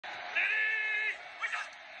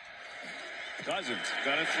Cousins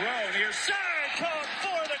gonna throw near side, caught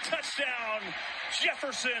for the touchdown.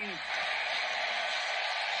 Jefferson.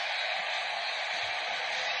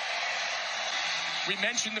 We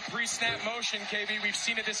mentioned the pre-snap motion, KB. We've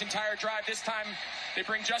seen it this entire drive. This time they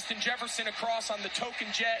bring Justin Jefferson across on the token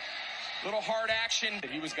jet. Little hard action.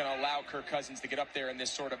 He was going to allow Kirk Cousins to get up there in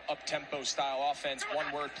this sort of up-tempo style offense.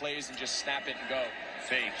 One-word plays and just snap it and go.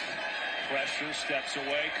 Fake. Pressure, steps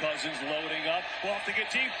away. Cousins loading up. Off to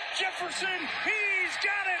get deep. Jefferson, he's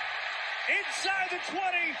got it! Inside the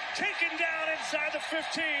 20, taken down inside the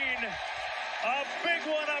 15. A big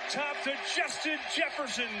one up top to Justin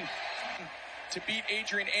Jefferson. To beat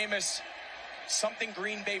Adrian Amos, something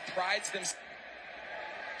Green Bay prides themselves.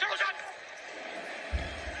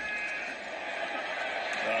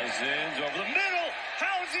 Cousins over the middle.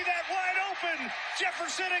 How is he that wide open?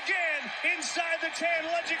 Jefferson again inside the 10,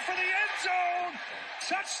 lunging for the end zone.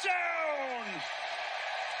 Touchdown.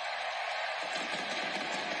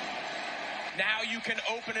 Now you can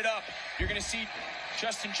open it up. You're going to see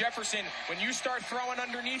Justin Jefferson. When you start throwing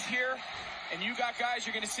underneath here, and you got guys,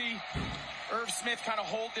 you're going to see Irv Smith kind of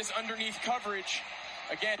hold this underneath coverage.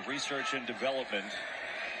 Again, research and development.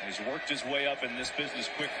 He's worked his way up in this business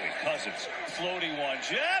quickly. Cousins, floating one.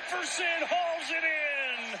 Jefferson hauls it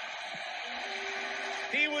in.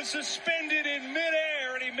 He was suspended in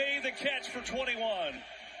midair, and he made the catch for 21.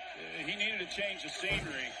 He needed to change the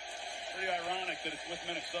scenery. Pretty ironic that it's with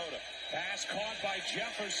Minnesota. Pass caught by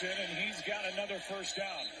Jefferson, and he's got another first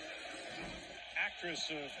down. Actress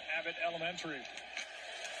of Abbott Elementary.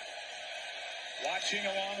 Watching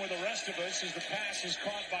along with the rest of us as the pass is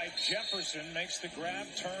caught by Jefferson, makes the grab,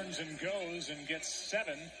 turns and goes and gets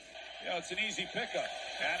 7. It's an easy pickup.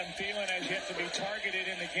 Adam Thielen has yet to be targeted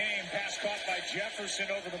in the game. Pass caught by Jefferson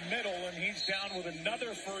over the middle, and he's down with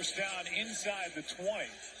another first down inside the 20.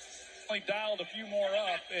 Only dialed a few more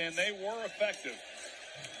up, and they were effective.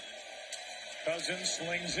 Cousins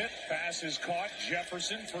slings it. Pass is caught.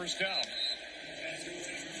 Jefferson, first down.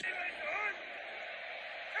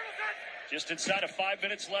 Just inside of 5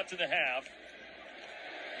 minutes left in the half.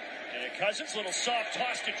 And Cousins, little soft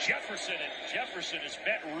toss to Jefferson, and Jefferson is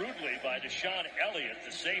met rudely by Deshaun Elliott,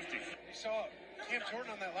 the safety. We saw Cam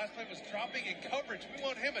Jordan on that last play was dropping in coverage. We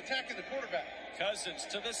want him attacking the quarterback. Cousins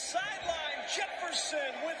to the sideline.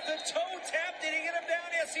 Jefferson with the toe tap. Did he get him down?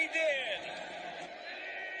 Yes, he did.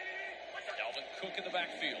 Dalvin Cook in the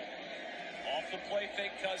backfield. Off the play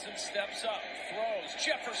fake, Cousins steps up, throws.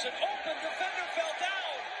 Jefferson open, defender fell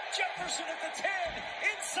down. Jefferson at the 10,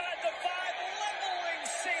 inside the 5, leveling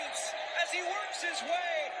Saints as he works his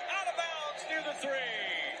way out of bounds near the 3.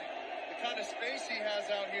 The kind of space he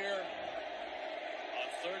has out here. On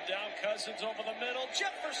third down, Cousins over the middle.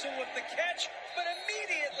 Jefferson with the catch, but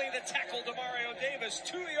immediately the tackle to Mario Davis,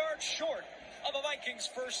 2 yards short of the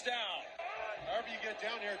Vikings' first down. However you get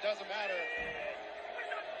down here, it doesn't matter.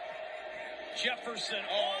 Jefferson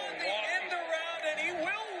on the end around, and he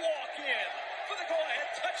will walk in for the go-ahead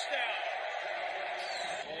touchdown.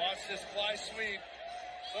 We'll watch this fly sweep.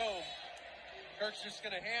 Boom. Kirk's just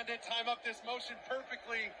going to hand it, time up this motion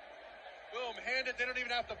perfectly. Boom, hand it. They don't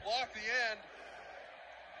even have to block the end.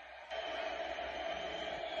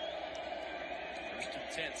 First and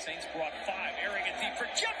 10. Saints brought 5. Airing it deep for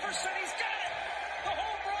Jefferson. He's got it. The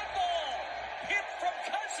home run ball. Hit from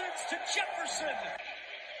Cousins to Jefferson.